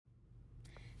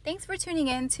Thanks for tuning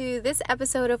in to this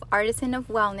episode of Artisan of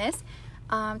Wellness.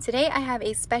 Today I have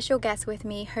a special guest with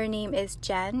me. Her name is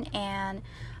Jen, and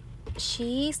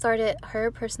she started her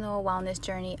personal wellness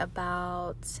journey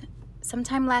about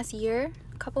sometime last year,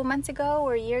 a couple months ago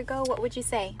or a year ago. What would you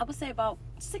say? I would say about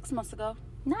 6 months ago.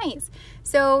 Nice.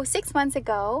 So 6 months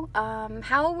ago,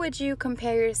 how would you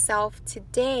compare yourself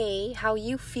today, how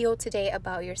you feel today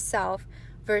about yourself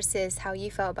versus how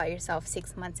you felt about yourself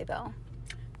 6 months ago?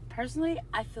 Personally,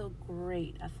 I feel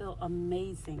great. I feel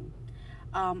amazing.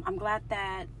 I'm glad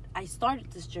that I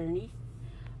started this journey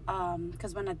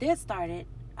because when I did start it,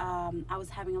 I was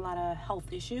having a lot of health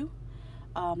issue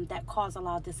that caused a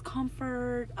lot of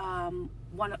discomfort.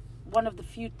 One of the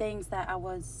few things that I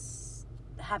was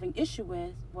having issue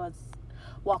with was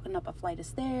walking up a flight of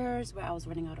stairs where I was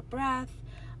running out of breath.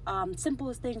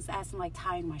 Simplest things as in like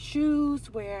tying my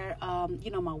shoes where,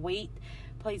 my weight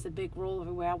plays a big role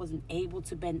where I wasn't able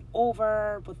to bend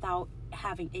over without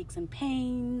having aches and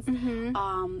pains.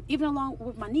 Even along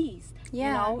with my knees.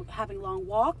 Yeah. Having long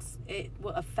walks, it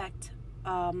will affect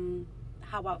how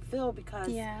I feel because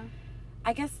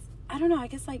I guess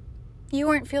like you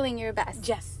weren't feeling your best.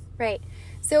 Yes. Right.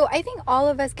 So I think all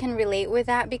of us can relate with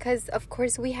that because of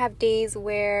course we have days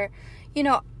where,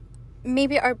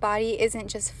 maybe our body isn't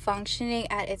just functioning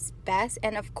at its best.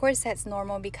 And of course that's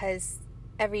normal because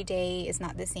every day is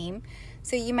not the same.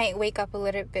 So you might wake up a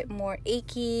little bit more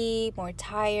achy, more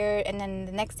tired, and then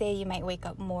the next day you might wake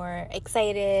up more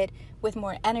excited with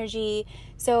more energy.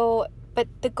 But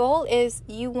the goal is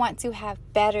you want to have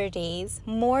better days,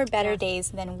 more better days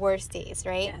than worse days,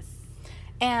 right? Yes.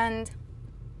 And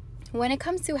when it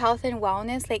comes to health and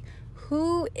wellness, like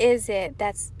who is it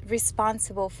that's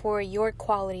responsible for your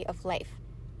quality of life?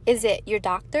 Is it your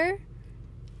doctor?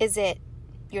 Is it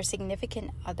your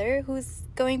significant other who's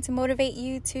going to motivate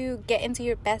you to get into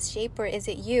your best shape, or is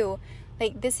it you?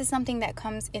 Like, this is something that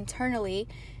comes internally,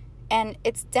 and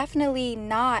it's definitely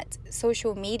not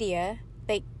social media.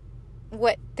 Like,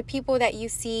 what the people that you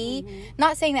see,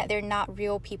 not saying that they're not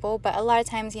real people, but a lot of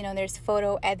times, there's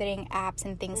photo editing apps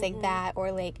and things like that,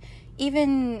 or like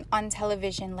even on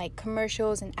television, like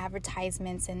commercials and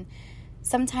advertisements, and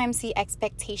sometimes the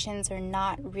expectations are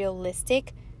not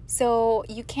realistic. So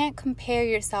you can't compare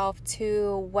yourself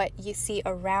to what you see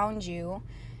around you.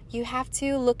 You have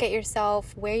to look at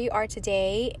yourself where you are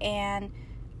today and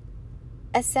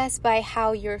assess by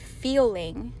how you're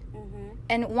feeling.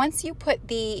 And once you put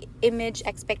the image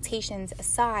expectations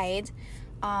aside,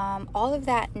 all of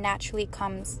that naturally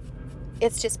comes.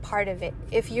 It's just part of it.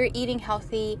 If you're eating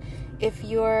healthy, if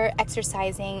you're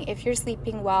exercising, if you're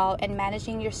sleeping well and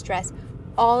managing your stress,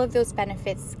 all of those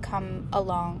benefits come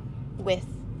along with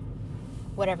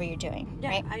whatever you're doing,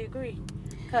 right? I agree.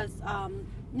 Because,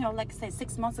 like I said,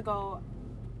 6 months ago,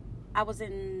 I was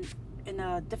in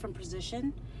a different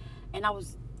position, and I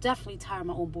was definitely tired of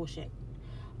my own bullshit.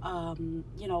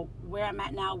 Where I'm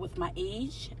at now with my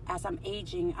age, as I'm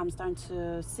aging, I'm starting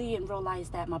to see and realize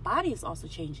that my body is also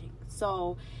changing.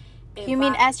 So, you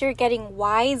mean as you're getting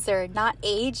wiser, not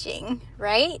aging,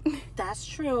 right? That's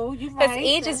true. You're right. Because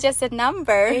age is just a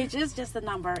number. Age is just a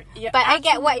number. But I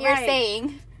get what you're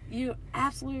saying. You're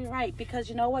absolutely right, because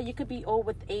you know what? You could be old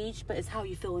with age, but it's how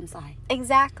you feel inside.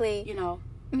 Exactly.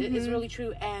 It's really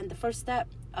true. And the first step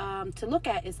to look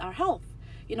at is our health.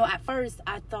 At first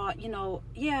I thought,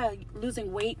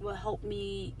 losing weight will help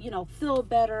me, feel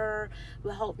better,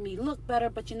 will help me look better.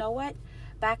 But you know what?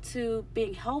 Back to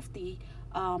being healthy,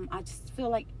 I just feel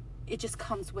like it just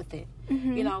comes with it.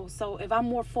 So if I'm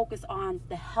more focused on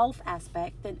the health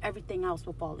aspect, then everything else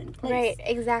will fall in place. Right,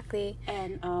 exactly.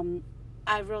 And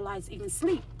I realized even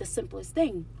sleep, the simplest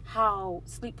thing, how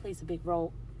sleep plays a big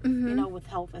role, with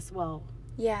health as well.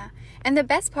 Yeah. And the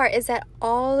best part is that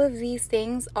all of these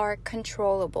things are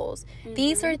controllables.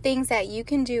 These are things that you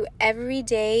can do every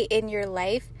day in your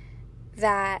life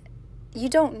that you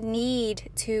don't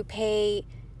need to pay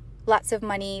lots of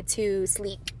money to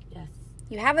sleep. Yes.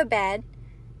 You have a bed.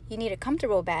 You need a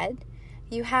comfortable bed.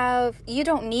 You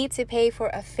don't need to pay for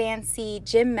a fancy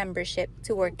gym membership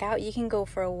to work out. You can go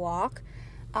for a walk.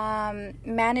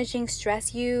 Managing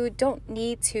stress, you don't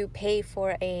need to pay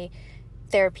for a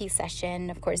therapy session,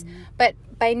 of course. But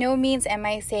by no means am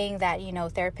I saying that,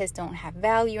 therapists don't have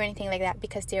value or anything like that,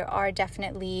 because there are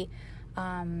definitely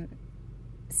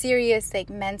serious like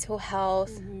mental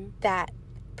health that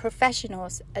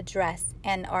professionals address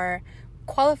and are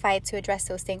qualified to address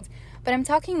those things. But I'm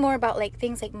talking more about like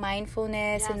things like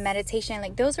mindfulness and meditation.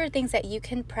 Like those are things that you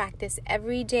can practice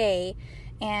every day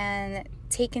and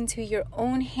take into your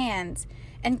own hands.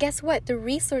 And guess what? The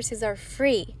resources are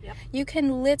free. Yep. You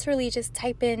can literally just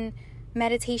type in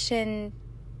meditation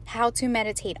how to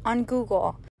meditate on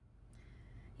Google.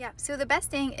 Yeah, so the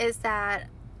best thing is that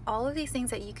all of these things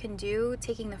that you can do,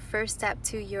 taking the first step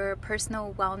to your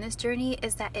personal wellness journey,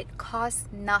 is that it costs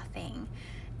nothing.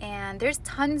 And there's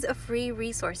tons of free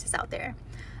resources out there.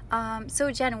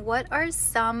 So Jen, what are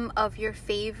some of your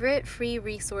favorite free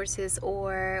resources,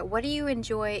 or what do you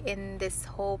enjoy in this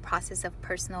whole process of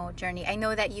personal journey? I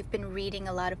know that you've been reading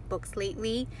a lot of books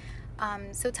lately.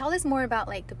 So tell us more about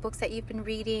like the books that you've been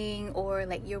reading, or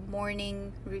like your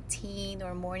morning routine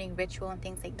or morning ritual and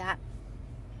things like that.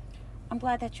 I'm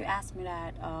glad that you asked me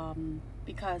that,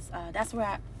 because that's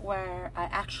where I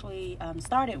actually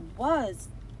started, was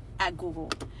at Google,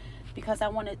 because I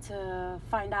wanted to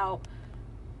find out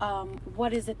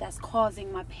what is it that's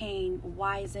causing my pain,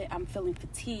 why is it I'm feeling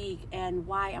fatigue, and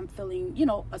why I'm feeling,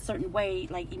 a certain way,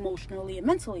 like emotionally and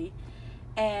mentally.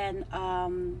 And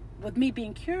with me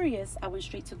being curious, I went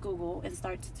straight to Google and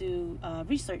started to do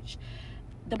research.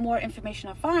 The more information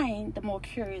I find, the more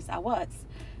curious I was.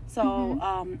 So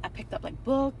I picked up like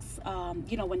books.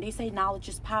 When they say knowledge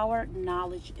is power,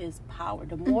 knowledge is power.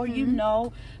 The more you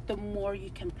know, the more you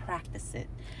can practice it.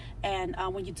 And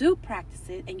when you do practice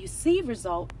it and you see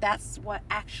result, that's what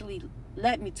actually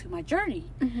led me to my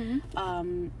journey.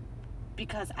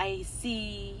 Because I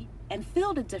see and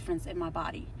feel the difference in my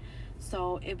body.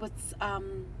 So it was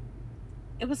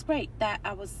great that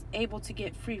I was able to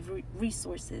get free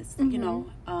resources,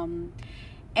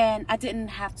 and I didn't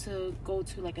have to go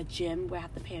to like a gym where I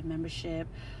have to pay a membership,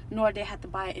 nor did I have to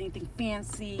buy anything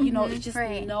fancy. It's just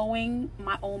knowing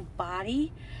my own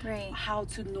body, how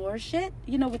to nourish it,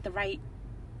 with the right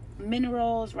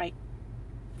minerals, right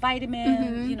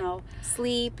vitamins,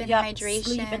 sleep and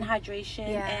hydration.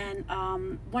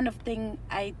 And one of the things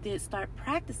I did start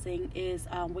practicing is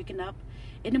waking up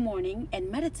in the morning and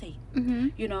meditate.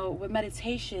 With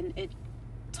meditation, it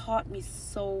taught me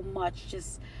so much,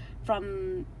 just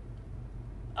from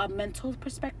a mental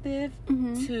perspective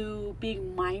to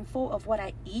being mindful of what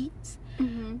I eat.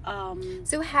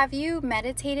 So have you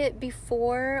meditated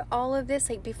before all of this,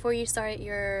 like before you started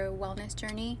your wellness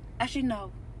journey? Actually,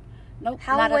 no. Nope.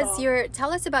 How was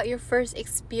tell us about your first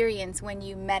experience when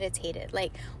you meditated.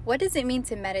 Like, what does it mean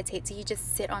to meditate? Do you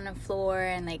just sit on the floor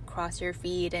and like cross your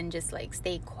feet and just like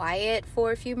stay quiet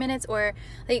for a few minutes? Or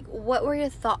like, what were your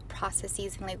thought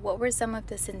processes, and like what were some of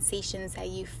the sensations that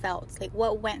you felt? Like,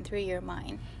 what went through your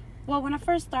mind? Well, when I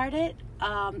first started,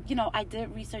 I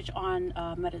did research on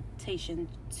meditation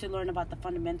to learn about the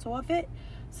fundamental of it.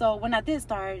 So when I did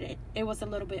start, it was a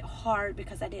little bit hard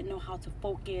because I didn't know how to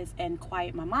focus and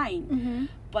quiet my mind.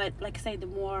 But like I say, the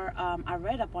more I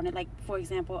read up on it, like for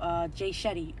example, Jay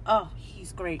Shetty. Oh,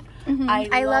 he's great.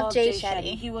 I love Jay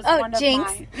Shetty. He was one of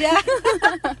my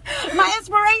my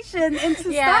inspiration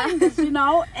into starting this,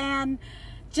 and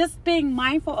just being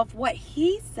mindful of what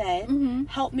he said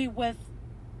helped me with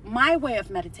my way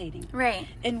of meditating,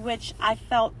 in which I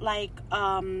felt like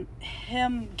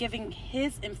him giving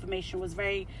his information was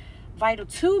very vital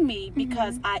to me,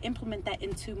 because I implement that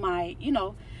into my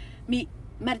me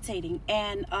meditating,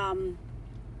 and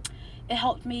it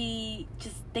helped me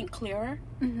just think clearer,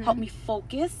 helped me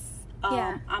focus.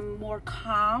 I'm more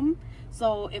calm.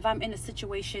 So if I'm in a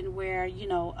situation where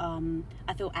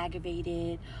I feel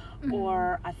aggravated,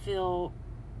 or I feel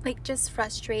like just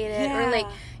frustrated, or like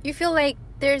you feel like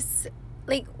there's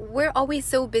like we're always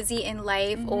so busy in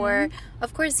life, or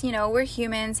of course we're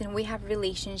humans and we have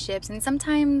relationships, and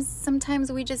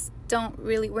sometimes we just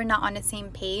we're not on the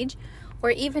same page, or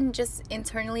even just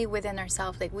internally within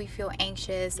ourselves, like we feel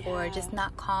anxious or just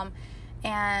not calm.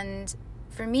 And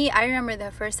for me, I remember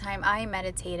the first time I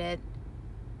meditated,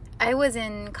 I was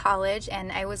in college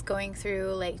and I was going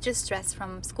through like just stress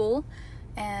from school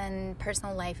and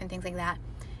personal life and things like that.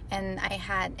 And I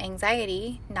had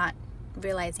anxiety, not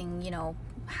realizing,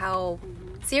 how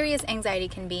serious anxiety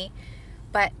can be.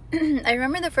 But I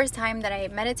remember the first time that I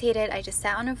meditated, I just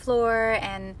sat on the floor,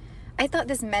 and I thought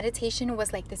this meditation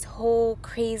was like this whole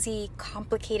crazy,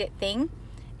 complicated thing.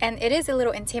 And it is a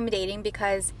little intimidating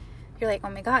because you're like, oh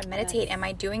my God, meditate. Am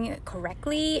I doing it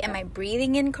correctly? Am I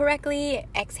breathing in correctly?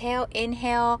 Exhale,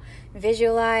 inhale,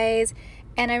 visualize.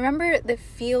 And I remember the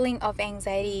feeling of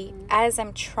anxiety as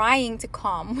I'm trying to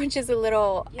calm, which is a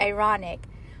little ironic.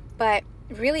 But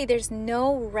really, there's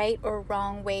no right or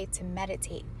wrong way to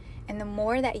meditate. And the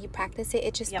more that you practice it,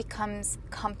 it just becomes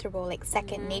comfortable, like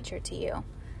second nature to you.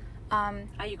 I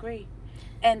agree.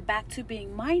 And back to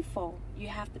being mindful. You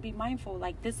have to be mindful.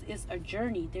 Like, this is a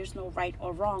journey. There's no right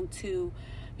or wrong to,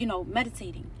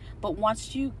 meditating. But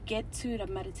once you get to the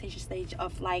meditation stage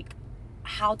of like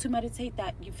how to meditate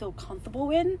that you feel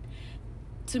comfortable in,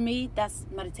 to me that's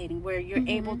meditating, where you're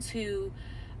able to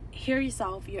hear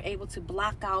yourself. You're able to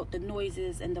block out the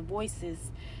noises and the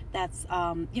voices that's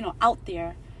out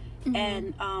there.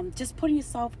 And just putting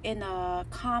yourself in a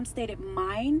calm state of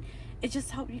mind, it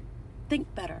just helps you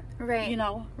think better. Right.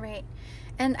 Right.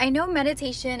 And I know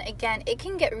meditation, again, it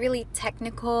can get really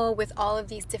technical with all of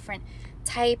these different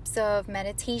types of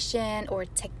meditation or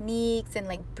techniques and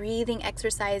like breathing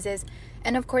exercises.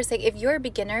 And of course, like if you're a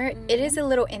beginner, it is a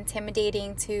little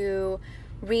intimidating to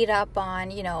read up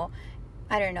on,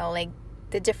 I don't know, like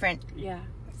the different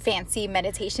fancy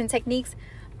meditation techniques.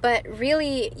 But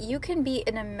really, you can be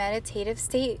in a meditative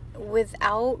state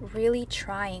without really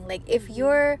trying. Like if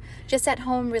you're just at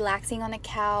home relaxing on the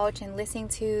couch and listening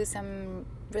to some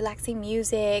relaxing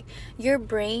music, your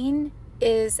brain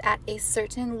is at a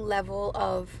certain level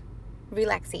of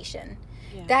relaxation.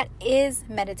 Yeah. That is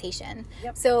meditation.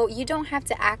 Yep. So you don't have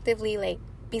to actively like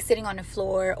be sitting on the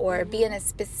floor or be in a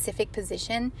specific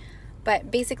position.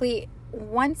 But basically,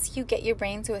 once you get your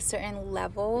brain to a certain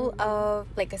level of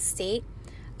like a state,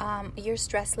 your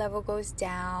stress level goes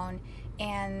down,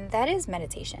 and that is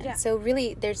meditation. Yeah. So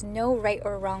really, there's no right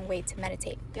or wrong way to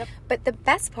meditate. Yep. But the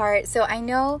best part, so I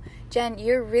know, Jen,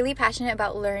 you're really passionate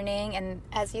about learning, and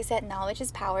as you said, knowledge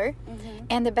is power.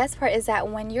 And the best part is that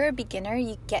when you're a beginner,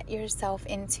 you get yourself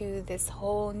into this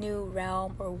whole new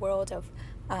realm or world of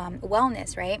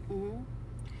wellness, right?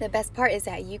 The best part is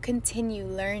that you continue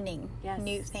learning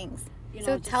new things.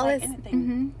 So tell us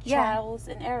anything. Trials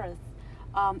and errors.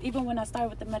 Even when I started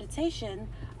with the meditation,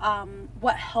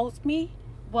 what helped me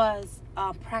was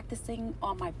practicing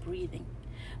on my breathing.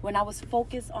 When I was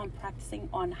focused on practicing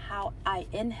on how I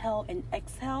inhale and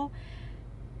exhale,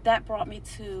 that brought me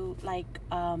to like,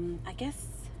 I guess,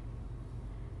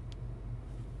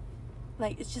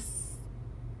 like it's just,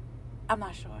 I'm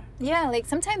not sure. Yeah, like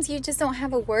sometimes you just don't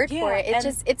have a word for it.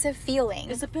 It's a feeling.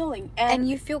 It's a feeling. And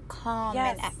you feel calm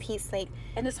and at peace.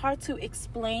 And it's hard to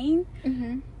explain.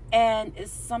 And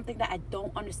it's something that I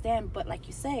don't understand, but like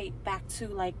you say, back to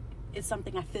like, it's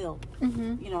something I feel,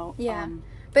 Yeah.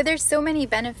 But there's so many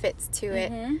benefits to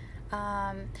it.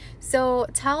 So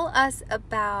tell us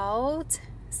about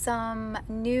some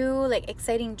new, like,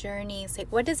 exciting journeys.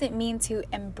 Like, what does it mean to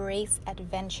embrace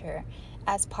adventure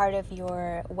as part of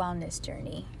your wellness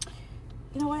journey?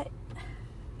 You know what?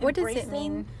 What does it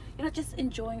mean? Just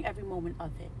enjoying every moment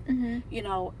of it,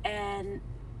 and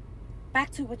back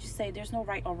to what you say, there's no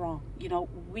right or wrong.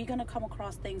 We're going to come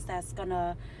across things that's going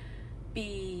to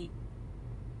be,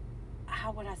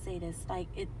 how would I say this? Like,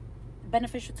 it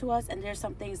beneficial to us, and there's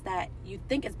some things that you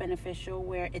think is beneficial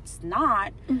where it's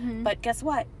not. But guess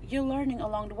what? You're learning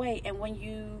along the way. And when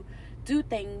you do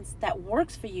things that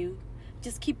works for you,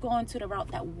 just keep going to the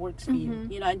route that works for you,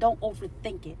 and don't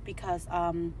overthink it. Because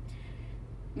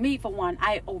me, for one,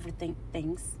 I overthink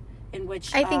things, in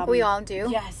which I think we all do.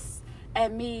 Yes.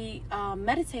 And me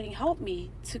meditating helped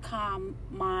me to calm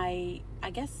my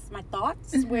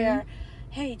thoughts, where,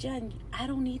 hey, Jen, I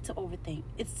don't need to overthink.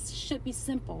 It should be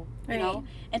simple, you know?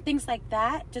 And things like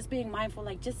that, just being mindful,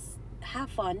 like, just have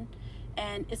fun.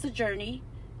 And it's a journey.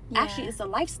 Actually, it's a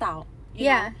lifestyle, you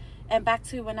know? And back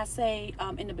to when I say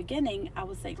in the beginning, I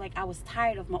would say, like, I was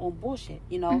tired of my own bullshit,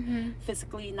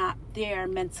 physically not there,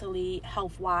 mentally,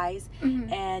 health-wise.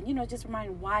 And, just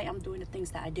reminding why I'm doing the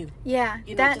things that I do. Yeah.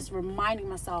 Just reminding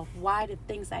myself why the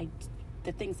things I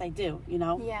do,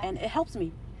 And it helps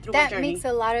me through my journey. That makes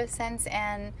a lot of sense.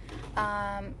 And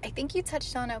I think you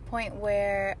touched on a point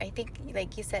where I think,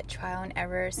 like you said, trial and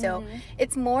error. So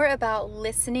it's more about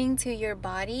listening to your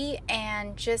body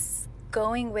and just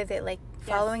going with it, like,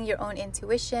 following your own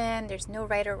intuition. There's no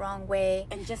right or wrong way.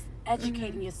 And just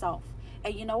educating yourself.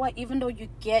 And you know what? Even though you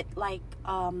get, like,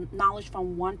 knowledge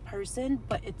from one person,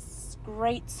 but it's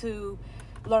great to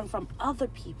learn from other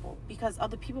people, because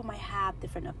other people might have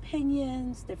different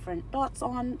opinions, different thoughts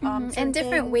on and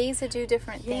different ways to do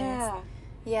different things.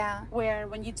 Yeah. Where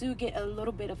when you do get a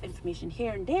little bit of information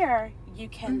here and there, you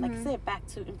can, like I said, back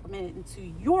to implement it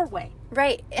into your way.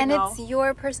 Right. And it's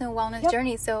your personal wellness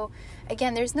journey. So,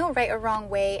 again, there's no right or wrong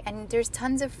way. And there's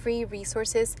tons of free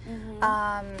resources.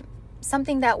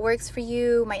 Something that works for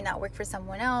you might not work for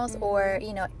someone else. Or,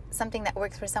 something that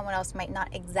works for someone else might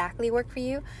not exactly work for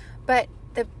you. But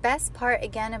the best part,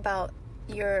 again, about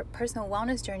your personal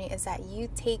wellness journey is that you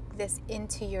take this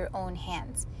into your own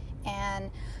hands. And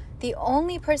the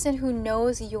only person who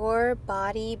knows your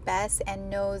body best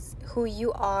and knows who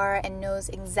you are and knows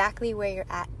exactly where you're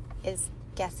at is,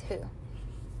 guess who?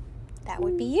 That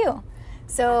would be you.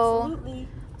 So, absolutely.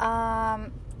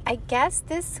 I guess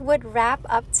this would wrap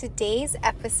up today's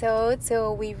episode.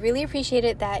 So we really appreciate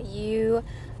it that you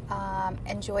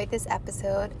enjoyed this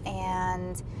episode.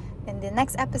 And in the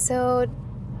next episode,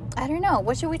 I don't know.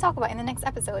 What should we talk about in the next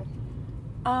episode?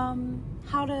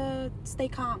 How to stay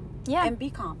calm. Yeah. And be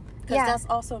calm. Because Yeah. that's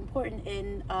also important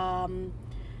in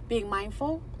being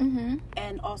mindful. Mm-hmm.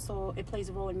 And also it plays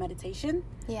a role in meditation.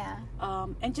 Yeah.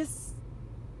 And just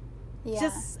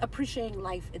appreciating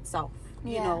life itself.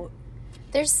 You Yeah. know.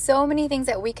 There's so many things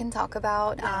that we can talk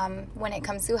about when it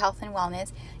comes to health and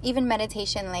wellness. Even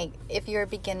meditation, like if you're a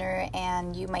beginner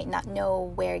and you might not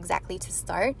know where exactly to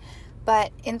start.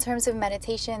 But in terms of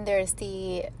meditation, there's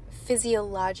the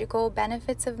physiological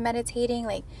benefits of meditating.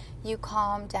 Like you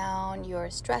calm down your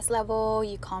stress level,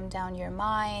 you calm down your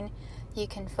mind, you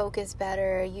can focus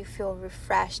better, you feel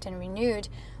refreshed and renewed.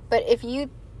 But if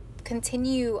you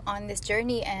continue on this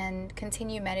journey and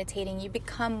continue meditating, you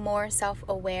become more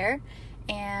self-aware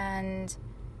and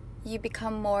you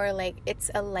become more like it's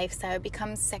a lifestyle. It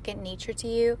becomes second nature to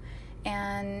you.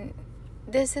 And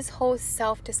this is whole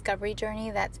self-discovery journey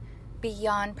that's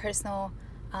beyond personal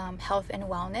health and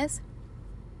wellness.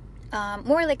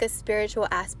 More like a spiritual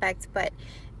aspect, but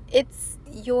it's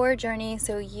your journey,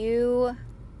 so you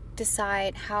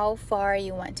decide how far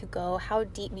you want to go, how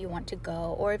deep you want to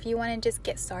go, or if you want to just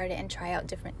get started and try out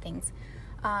different things.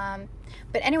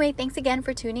 But anyway, thanks again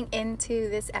for tuning into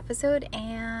this episode,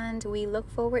 and we look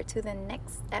forward to the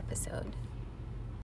next episode.